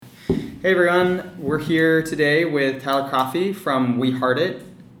Hey everyone, we're here today with Tyler Coffey from We Heart It.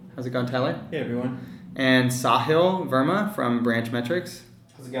 How's it going, Tyler? Hey everyone. And Sahil Verma from Branch Metrics.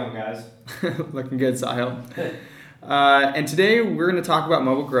 How's it going, guys? Looking good, Sahil. And today we're going to talk about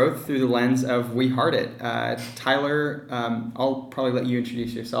mobile growth through the lens of We Heart It. Tyler, I'll probably let you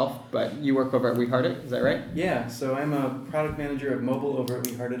introduce yourself, but you work over at We Heart It, is that right? Yeah, so I'm a product manager of mobile over at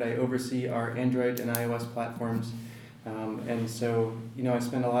We Heart It. I oversee our Android and iOS platforms. And so, I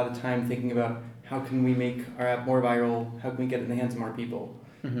spend a lot of time thinking about how can we make our app more viral, how can we get it in the hands of more people.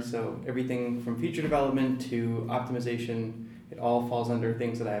 Mm-hmm. So everything from feature development to optimization, it all falls under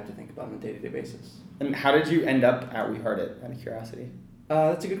things that I have to think about on a day-to-day basis. And how did you end up at We Heart It, out of curiosity?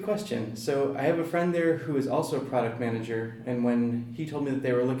 That's a good question. So I have a friend there who is also a product manager, and when he told me that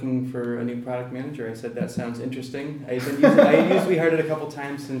they were looking for a new product manager, I said, that sounds interesting. I had used We Heart It a couple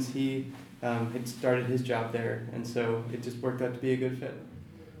times since he had started his job there, and so it just worked out to be a good fit.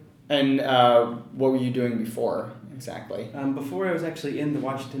 And what were you doing before, exactly? Before I was actually in the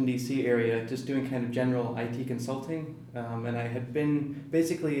Washington, D.C. area, just doing kind of general IT consulting, and I had been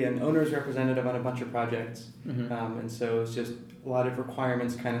basically an owner's representative on a bunch of projects, Mm-hmm. and so it was just a lot of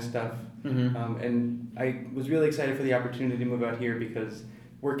requirements kind of stuff. Mm-hmm. And I was really excited for the opportunity to move out here because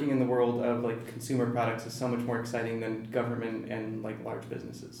working in the world of consumer products is so much more exciting than government and large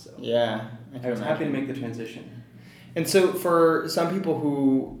businesses. So Yeah. I was happy to make the transition. And so for some people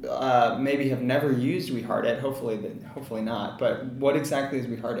who maybe have never used We Heart It, hopefully not, but what exactly is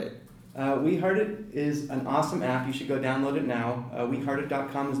We Heart It? We Heart It is an awesome app. You should go download it now.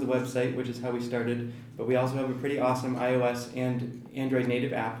 WeHeartIt.com is the website, which is how we started. But we also have a pretty awesome iOS and Android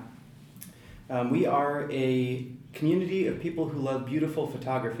native app. We are a community of people who love beautiful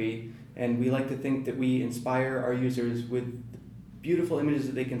photography, and we like to think that we inspire our users with beautiful images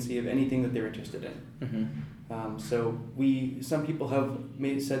that they can see of anything that they're interested in. Mm-hmm. Some people have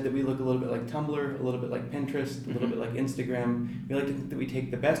said that we look a little bit like Tumblr, a little bit like Pinterest, a little bit like Instagram. We like to think that we take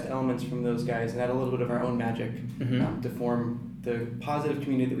the best elements from those guys and add a little bit of our own magic Mm-hmm. to form the positive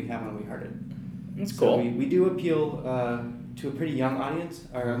community that we have on We Heart It. That's cool. So we do appeal to a pretty young audience.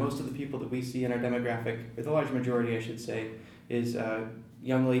 Most of the people that we see in our demographic, or the large majority I should say, is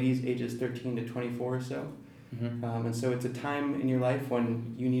young ladies ages 13 to 24 or so. Mm-hmm. And so it's a time in your life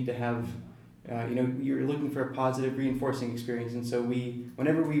when you need to have you're looking for a positive reinforcing experience, and so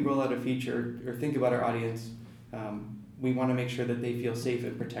whenever we roll out a feature or think about our audience, we want to make sure that they feel safe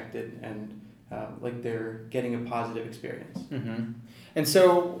and protected and like they're getting a positive experience. Mm-hmm. And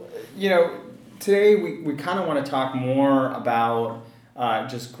so, today we kind of want to talk more about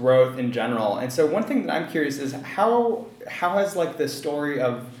just growth in general. And so one thing that I'm curious is how has the story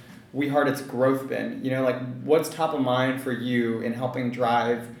of We Heart It's growth been? What's top of mind for you in helping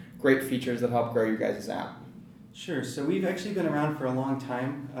drive great features that help grow your guys' app? Sure. So we've actually been around for a long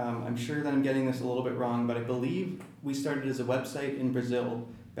time. I'm sure that I'm getting this a little bit wrong, but I believe we started as a website in Brazil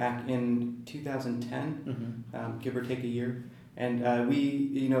back in 2010, give or take a year. And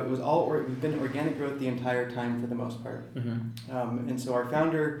it was we've been organic growth the entire time for the most part. Mm-hmm. And so our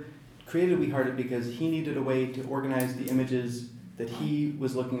founder created We Heart It because he needed a way to organize the images that he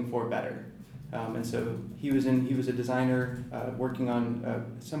was looking for better. And so he was a designer working on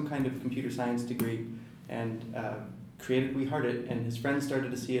some kind of computer science degree, and created We Heart It. And his friends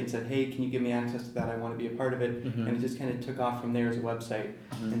started to see it and said, "Hey, can you give me access to that? I want to be a part of it." Mm-hmm. And it just kind of took off from there as a website.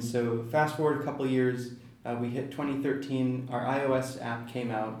 Mm-hmm. And so fast forward a couple years, we hit 2013. Our iOS app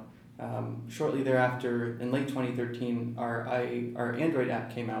came out. Shortly thereafter, in late 2013, our Android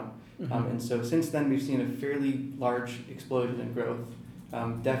app came out. Mm-hmm. And so since then, we've seen a fairly large explosion in growth.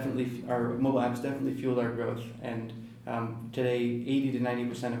 Definitely, our mobile apps definitely fueled our growth, and today 80 to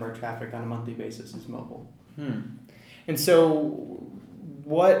 90% of our traffic on a monthly basis is mobile. And so,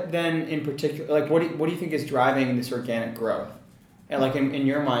 what then in particular, what do you think is driving this organic growth? And in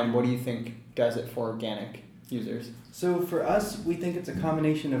your mind, what do you think does it for organic users? So for us, we think it's a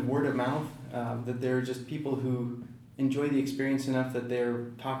combination of word of mouth, that there are just people who enjoy the experience enough that they're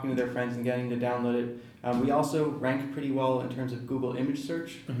talking to their friends and getting to download it. We also rank pretty well in terms of Google image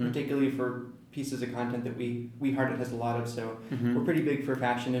search, particularly for pieces of content that We Heart It has a lot of. So we're pretty big for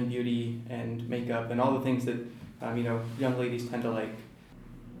fashion and beauty and makeup and all the things that young ladies tend to like.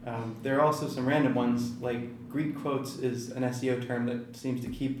 There are also some random ones, like Greek quotes is an SEO term that seems to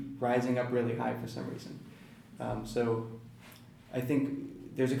keep rising up really high for some reason. So I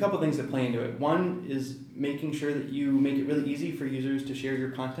think there's a couple things that play into it. One is making sure that you make it really easy for users to share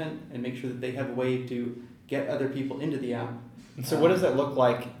your content and make sure that they have a way to get other people into the app. And so what does that look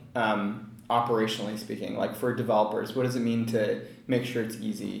like operationally speaking? Like for developers, what does it mean to make sure it's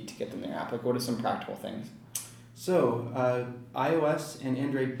easy to get them their app? Like what are some practical things? So iOS and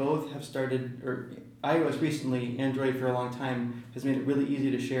Android both have started, or iOS recently, Android for a long time has made it really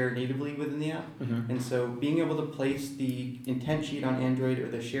easy to share natively within the app. Mm-hmm. And so being able to place the intent sheet on Android or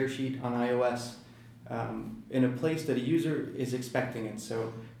the share sheet on iOS in a place that a user is expecting it.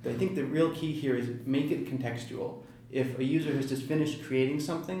 So I think the real key here is make it contextual. If a user has just finished creating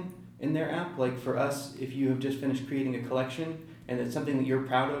something in their app, like for us, if you have just finished creating a collection and it's something that you're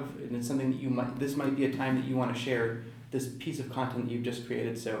proud of and it's something that this might be a time that you want to share this piece of content that you've just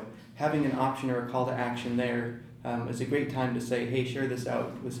created. So having an option or a call to action there is a great time to say, hey, share this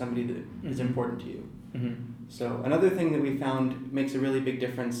out with somebody that is important to you. Mm-hmm. So another thing that we found makes a really big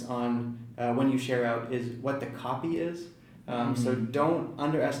difference on when you share out is what the copy is. So don't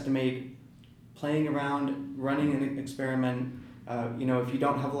underestimate playing around, running an experiment. If you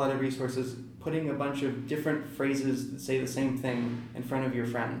don't have a lot of resources, putting a bunch of different phrases that say the same thing in front of your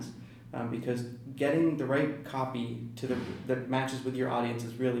friends. Because getting the right copy that matches with your audience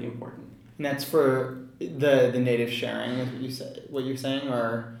is really important. And that's for the native sharing, is what you're saying,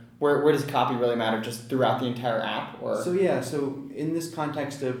 or where does copy really matter? Just throughout the entire app, or? So in this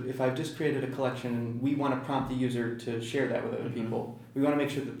context of if I've just created a collection and we want to prompt the user to share that with other people, we want to make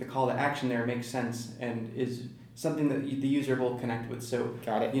sure that the call to action there makes sense and is something that the user will connect with. So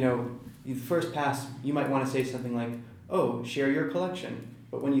got it. The first pass, you might want to say something like, "Oh, share your collection."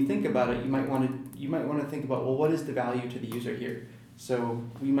 But when you think about it, you might want to think about, well, what is the value to the user here? So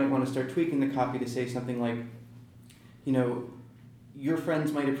we might want to start tweaking the copy to say something like, your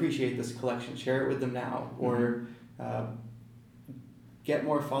friends might appreciate this collection. Share it with them now, or get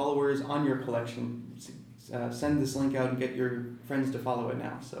more followers on your collection. Send this link out and get your friends to follow it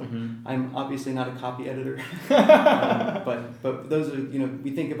now. So I'm obviously not a copy editor, but those are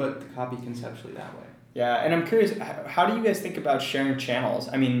we think about the copy conceptually that way. Yeah, and I'm curious, how do you guys think about sharing channels?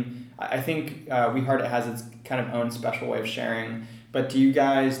 I mean, I think WeHeart has its kind of own special way of sharing, but do you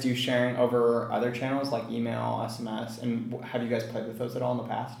guys do sharing over other channels like email, SMS, and have you guys played with those at all in the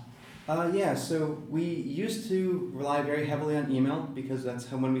past? So we used to rely very heavily on email because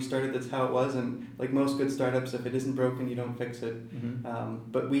when we started, that's how it was, and like most good startups, if it isn't broken, you don't fix it.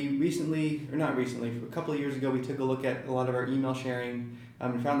 But we a couple of years ago, we took a look at a lot of our email sharing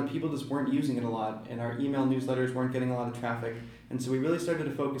and found that people just weren't using it a lot, and our email newsletters weren't getting a lot of traffic. And so we really started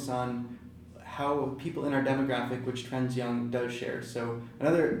to focus on how people in our demographic, which Trends Young does share. So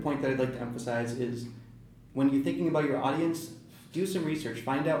another point that I'd like to emphasize is when you're thinking about your audience, do some research,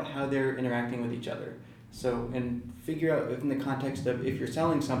 find out how they're interacting with each other. So, and figure out in the context of if you're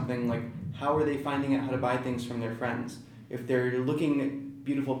selling something, like how are they finding out how to buy things from their friends? If they're looking at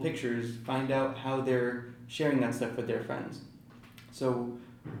beautiful pictures, find out how they're sharing that stuff with their friends. So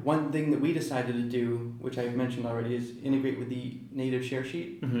one thing that we decided to do, which I've mentioned already, is integrate with the native share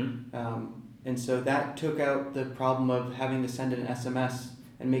sheet. And so that took out the problem of having to send an SMS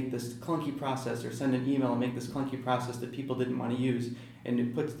and make this clunky process, or send an email and make this clunky process that people didn't want to use, and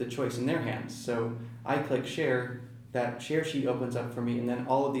it puts the choice in their hands. So I click share, that share sheet opens up for me, and then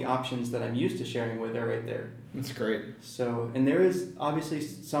all of the options that I'm used to sharing with are right there. That's great. So, and there is obviously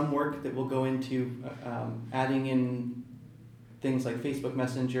some work that will go into adding in things like Facebook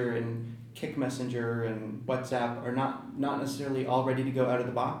Messenger and Kik Messenger and WhatsApp are not necessarily all ready to go out of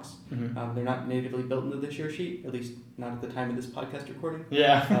the box. They're not natively built into the share sheet, at least not at the time of this podcast recording.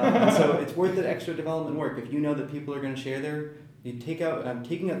 Yeah. And so it's worth that extra development work. If you know that people are going to share there,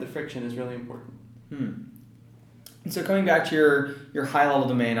 taking out the friction is really important. And so coming back to your high-level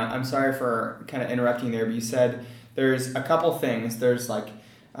domain, I'm sorry for kind of interrupting there, but you said there's a couple things. There's like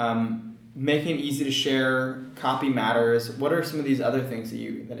making it easy to share, copy matters. What are some of these other things that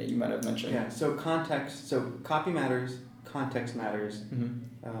you might have mentioned? Yeah, so copy matters, context matters,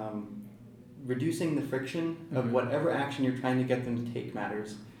 reducing the friction of whatever action you're trying to get them to take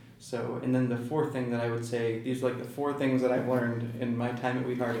matters. So, and then the fourth thing that I would say, these are like the four things that I've learned in my time at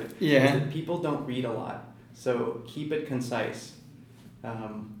WeHeart, is that people don't read a lot. So keep it concise.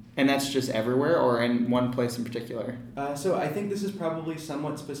 And that's just everywhere, or in one place in particular? So I think this is probably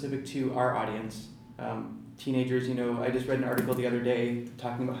somewhat specific to our audience. Teenagers, I just read an article the other day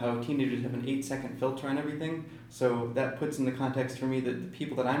talking about how teenagers have an 8-second filter on everything. So that puts in the context for me that the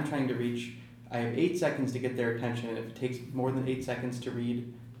people that I'm trying to reach, I have 8 seconds to get their attention. And if it takes more than 8 seconds to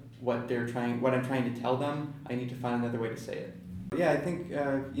read what I'm trying to tell them, I need to find another way to say it. Yeah, I think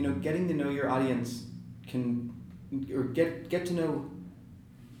getting to know your audience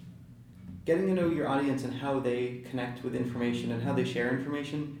getting to know your audience and how they connect with information and how they share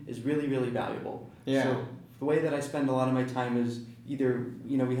information is really, really valuable. Yeah. So the way that I spend a lot of my time is either,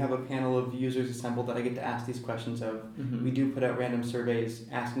 we have a panel of users assembled that I get to ask these questions of. We do put out random surveys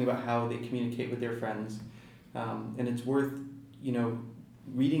asking about how they communicate with their friends. And it's worth,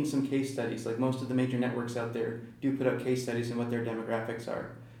 reading some case studies. Like most of the major networks out there do put out case studies and what their demographics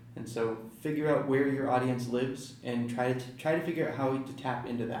are. And so figure out where your audience lives and try to figure out how to tap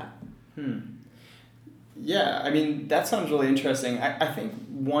into that. Yeah, I mean, that sounds really interesting. I think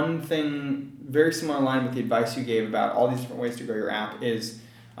one thing very similar line with the advice you gave about all these different ways to grow your app is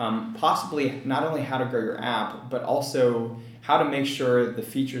possibly not only how to grow your app, but also how to make sure the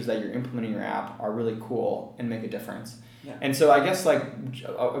features that you're implementing in your app are really cool and make a difference. Yeah. And so I guess like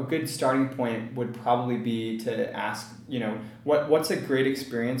a good starting point would probably be to ask, what's a great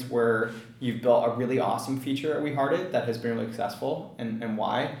experience where you've built a really awesome feature at We Heart It that has been really successful, and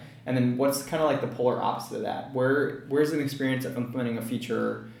why? And then what's kind of like the polar opposite of that? Where's an experience of implementing a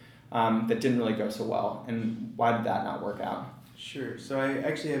feature that didn't really go so well, and why did that not work out? Sure. So I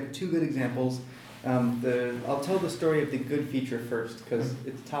actually have two good examples. I'll tell the story of the good feature first because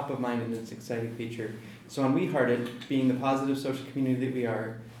it's top of mind and it's an exciting feature. So on We Heart It, being the positive social community that we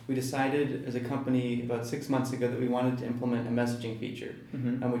are, we decided as a company about 6 months ago that we wanted to implement a messaging feature,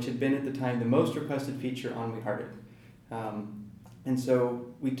 which had been at the time the most requested feature on We Heart It. And so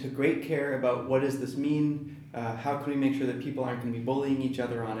we took great care about what does this mean, how can we make sure that people aren't going to be bullying each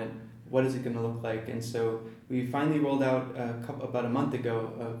other on it, what is it going to look like. And so we finally rolled out about a month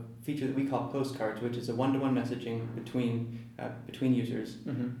ago a feature that we call Postcards, which is a one-to-one messaging between users.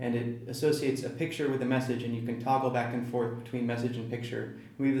 And it associates a picture with a message, and you can toggle back and forth between message and picture.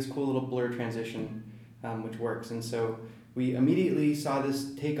 We have this cool little blur transition which works. And so we immediately saw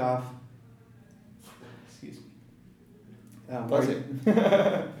this take off. Excuse me.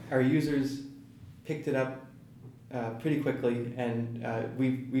 Our users picked it up pretty quickly, and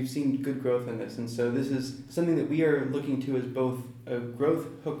we've seen good growth in this. And so this is something that we are looking to as both a growth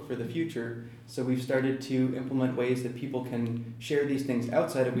hook for the future. So we've started to implement ways that people can share these things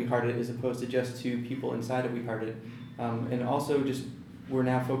outside of We Heart It as opposed to just to people inside of We Heart It. And also just we're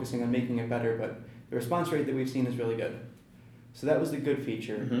now focusing on making it better, but the response rate that we've seen is really good. So that was the good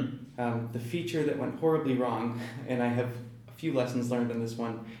feature. The feature that went horribly wrong, and I have a few lessons learned on this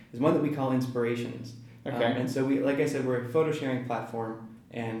one, is one that we call Inspirations. Okay. And so we, like I said, we're a photo sharing platform,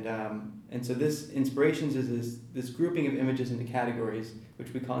 and so this Inspirations is this grouping of images into categories,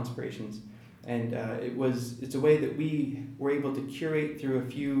 which we call Inspirations, and it's a way that we were able to curate through a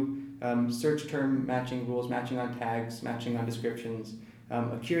few search term matching rules, matching on tags, matching on descriptions,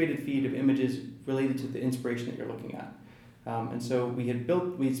 a curated feed of images related to the inspiration that you're looking at. And so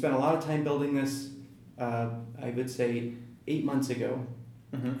we'd spent a lot of time building this, I would say 8 months ago.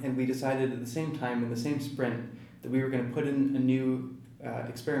 And we decided at the same time, in the same sprint, that we were going to put in a new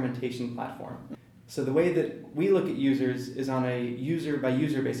experimentation platform. So the way that we look at users is on a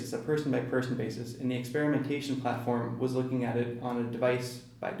user-by-user basis, a person-by-person basis, and the experimentation platform was looking at it on a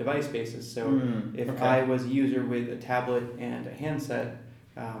device-by-device basis. So if I was a user with a tablet and a handset,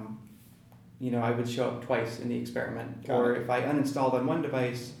 I would show up twice in the experiment. Or if I uninstalled on one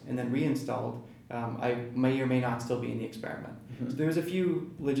device and then reinstalled, I may or may not still be in the experiment. So there's a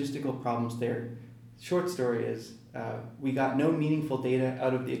few logistical problems there. Short story is we got no meaningful data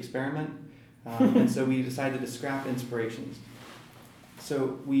out of the experiment, and so we decided to scrap Inspirations.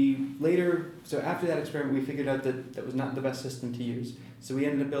 So after that experiment, we figured out that that was not the best system to use. So we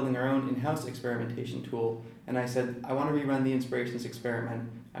ended up building our own in-house experimentation tool, and I said, I want to rerun the Inspirations experiment.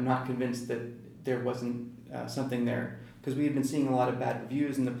 I'm not convinced that there wasn't something there, because we had been seeing a lot of bad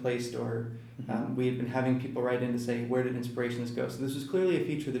reviews in the Play Store. We had been having people write in to say, where did Inspirations go? So this was clearly a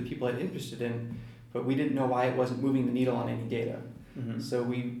feature that people had interested in, but we didn't know why it wasn't moving the needle on any data. So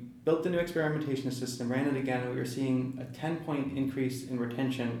we built the new experimentation system, ran it again, and we were seeing a 10-point increase in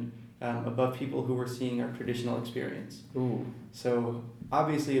retention above people who were seeing our traditional experience. So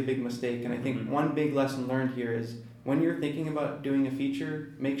obviously a big mistake, and I think one big lesson learned here is when you're thinking about doing a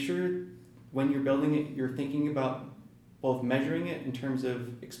feature, make sure when you're building it, you're thinking about both measuring it in terms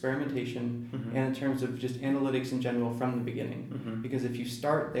of experimentation and in terms of just analytics in general from the beginning. Because if you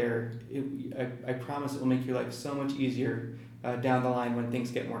start there, I promise it will make your life so much easier down the line when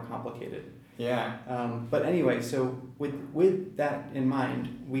things get more complicated. Yeah. But anyway, so with that in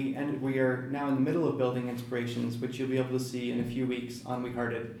mind, we are now in the middle of building Inspirations, which you'll be able to see in a few weeks on We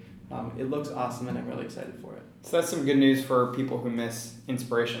Heart It. It looks awesome, and I'm really excited for it. So that's some good news for people who miss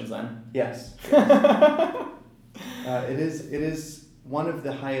Inspirations then. Yes. It is one of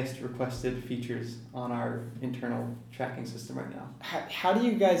the highest requested features on our internal tracking system right now. How do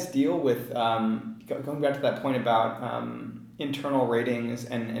you guys deal with, going back to that point about internal ratings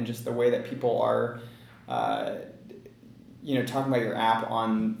and just the way that people are, talking about your app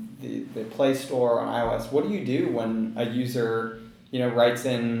on the Play Store on iOS? What do you do when a user, writes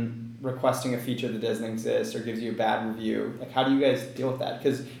in requesting a feature that doesn't exist or gives you a bad review? Like, how do you guys deal with that?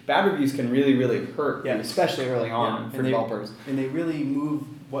 Because bad reviews can really, really hurt you, especially early on for developers. And they really move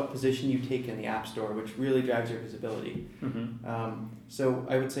what position you take in the App Store, which really drives your visibility. So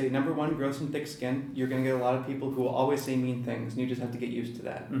I would say, number one, gross and thick skin. You're going to get a lot of people who will always say mean things, and you just have to get used to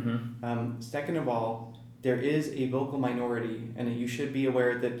that. Second of all, there is a vocal minority, and you should be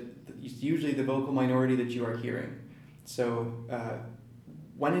aware that it's usually the vocal minority that you are hearing. So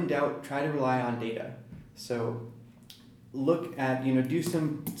when in doubt, try to rely on data. So look at, do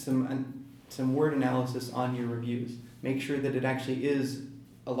some word analysis on your reviews. Make sure that it actually is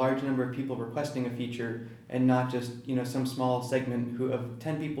a large number of people requesting a feature and not just, some small segment of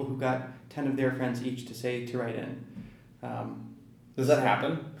 10 people who got 10 of their friends each to write in. Does that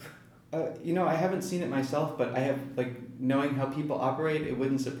happen? I haven't seen it myself, but I have, knowing how people operate, it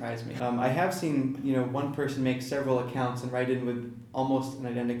wouldn't surprise me. I have seen, one person make several accounts and write in with almost an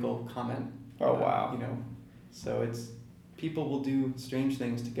identical comment. Oh, wow. So people will do strange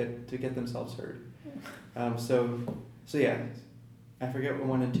things to get themselves heard. So yeah, I forget what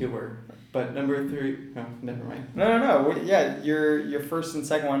 1 and 2 were, but number 3, no, never mind. No. Yeah, your first and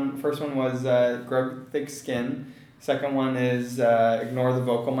second one. First one was grow thick skin. Second one is ignore the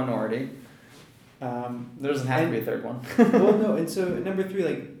vocal minority. There doesn't have to be a third one. Well, no, and so number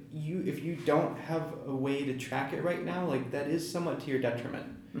 3, if you don't have a way to track it right now, that is somewhat to your detriment.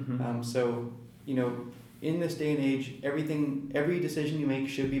 So, in this day and age, every decision you make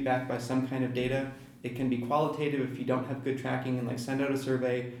should be backed by some kind of data. It can be qualitative if you don't have good tracking, and send out a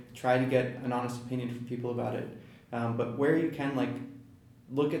survey, try to get an honest opinion from people about it. But where you can,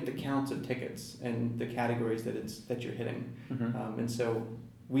 look at the counts of tickets and the categories that you're hitting. And so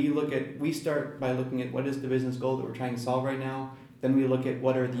we start by looking at what is the business goal that we're trying to solve right now. Then we look at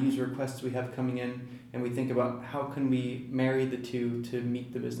what are the user requests we have coming in, and we think about how can we marry the two to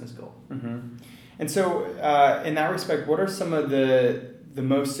meet the business goal. And so in that respect, what are some of the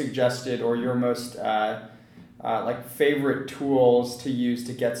most suggested or your most favorite tools to use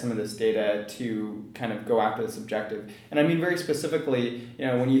to get some of this data to kind of go after this objective? And I mean very specifically,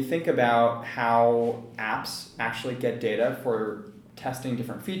 when you think about how apps actually get data for testing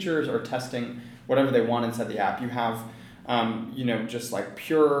different features or testing whatever they want inside the app, you have just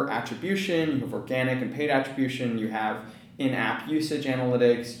pure attribution, you have organic and paid attribution, you have in-app usage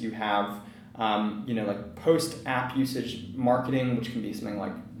analytics, you have post-app usage marketing, which can be something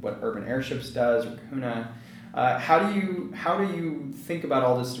like what Urban Airships does or Kahuna. How do you think about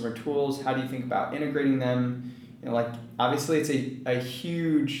all these different tools? How do you think about integrating them? Obviously it's a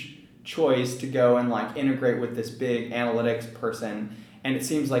huge choice to go and integrate with this big analytics person, and it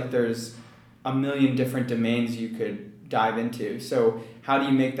seems like there's a million different domains you could dive into. So how do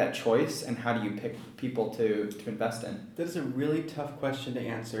you make that choice, and how do you pick people to invest in? That is a really tough question to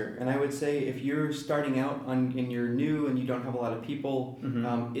answer. And I would say if you're starting out and you're new and you don't have a lot of people,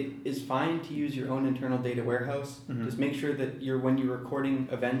 it is fine to use your own internal data warehouse. Just make sure that when you're recording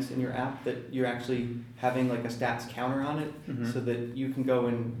events in your app, that you're actually having a stats counter on it, so that you can go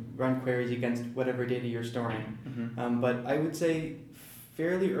and run queries against whatever data you're storing. But I would say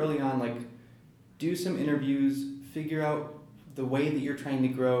fairly early on, do some interviews, figure out the way that you're trying to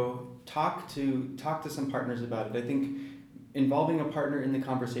grow, talk to some partners about it. I think involving a partner in the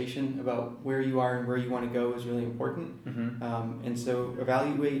conversation about where you are and where you want to go is really important. And so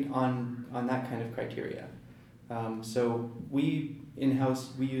evaluate on that kind of criteria. So we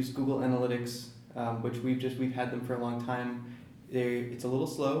in-house, we use Google Analytics, which we've had them for a long time. It's a little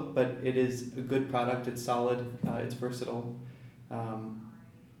slow, but it is a good product. It's solid. It's versatile.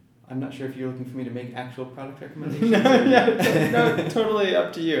 I'm not sure if you're looking for me to make actual product recommendations. No, totally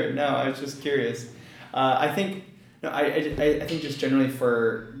up to you. No, I was just curious. I think just generally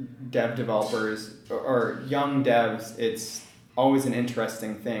for developers or young devs, it's always an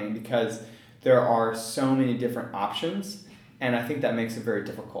interesting thing because there are so many different options, and I think that makes it very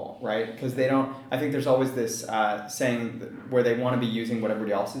difficult, right? Because I think there's always this saying where they want to be using what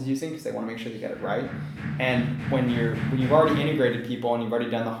everybody else is using because they want to make sure they get it right. And when you've already integrated people and you've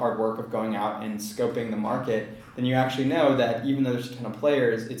already done the hard work of going out and scoping the market, then you actually know that even though there's a ton of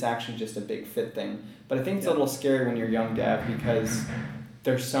players, it's actually just a big fit thing. But I think it's a little scary when you're a young dev because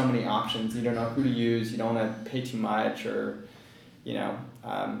there's so many options. You don't know who to use. You don't want to pay too much, or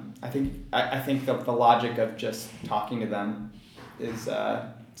I think the logic of just talking to them is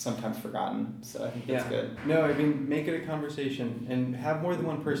sometimes forgotten. So I think that's good. No, I mean, make it a conversation and have more than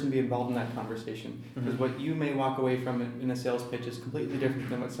one person be involved in that conversation, because what you may walk away from in a sales pitch is completely different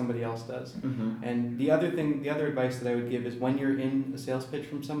than what somebody else does. And the other advice that I would give is when you're in a sales pitch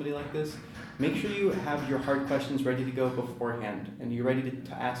from somebody like this, make sure you have your hard questions ready to go beforehand, and you're ready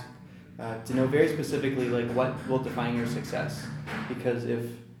to ask to know very specifically like what will define your success. Because if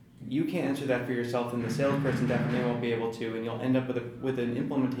you can't answer that for yourself, then the salesperson definitely won't be able to, and you'll end up with an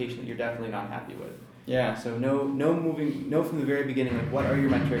implementation that you're definitely not happy with. Yeah. So know from the very beginning, like what are your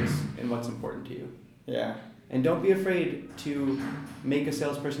metrics and what's important to you. Yeah. And don't be afraid to make a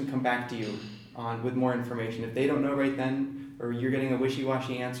salesperson come back to you with more information. If they don't know right then, or you're getting a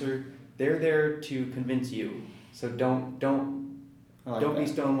wishy-washy answer, they're there to convince you. So don't be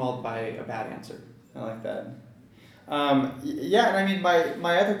stonewalled by a bad answer. I like that. Yeah, and I mean,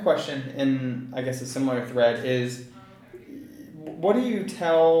 my other question in, I guess, a similar thread is, what do you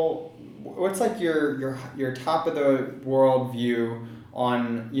tell, what's like your top of the world view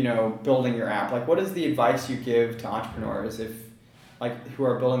on, building your app? Like, what is the advice you give to entrepreneurs who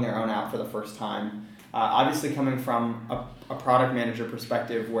are building their own app for the first time? Obviously coming from a product manager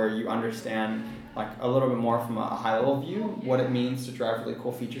perspective where you understand like a little bit more from a high level view, what it means to drive really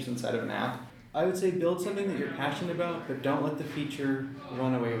cool features inside of an app. I would say build something that you're passionate about, but don't let the feature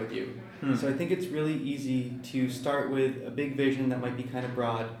run away with you. So I think it's really easy to start with a big vision that might be kind of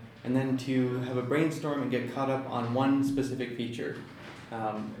broad, and then to have a brainstorm and get caught up on one specific feature.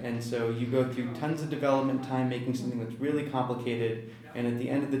 And so you go through tons of development time making something that's really complicated, and at the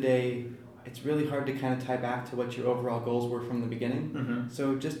end of the day, it's really hard to kind of tie back to what your overall goals were from the beginning. Mm-hmm.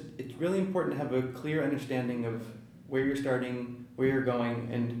 So it's really important to have a clear understanding of where you're starting, where you're going,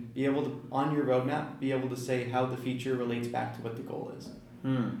 and be able to, on your roadmap, be able to say how the feature relates back to what the goal is.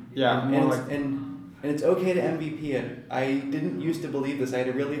 Yeah. And it's okay to MVP it. I didn't used to believe this. I had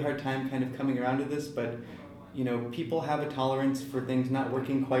a really hard time kind of coming around to this, but people have a tolerance for things not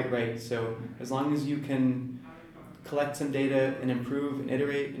working quite right. So as long as you can collect some data and improve and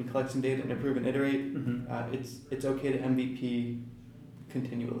iterate, and collect some data and improve and iterate, it's okay to MVP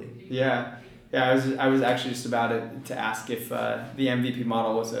continually. Yeah. Yeah, I was actually just about to ask if the MVP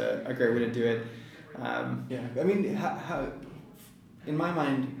model was a great way to do it. Yeah, I mean, how, in my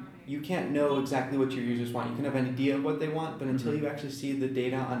mind, you can't know exactly what your users want. You can have an idea of what they want, but until you actually see the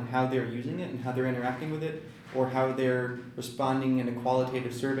data on how they're using it and how they're interacting with it, or how they're responding in a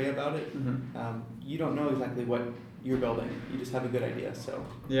qualitative survey about it, you don't know exactly what you're building. You just have a good idea. So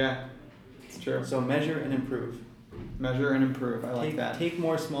yeah, it's true. So measure and improve. Measure and improve. I like that. Take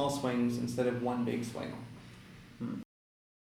more small swings instead of one big swing.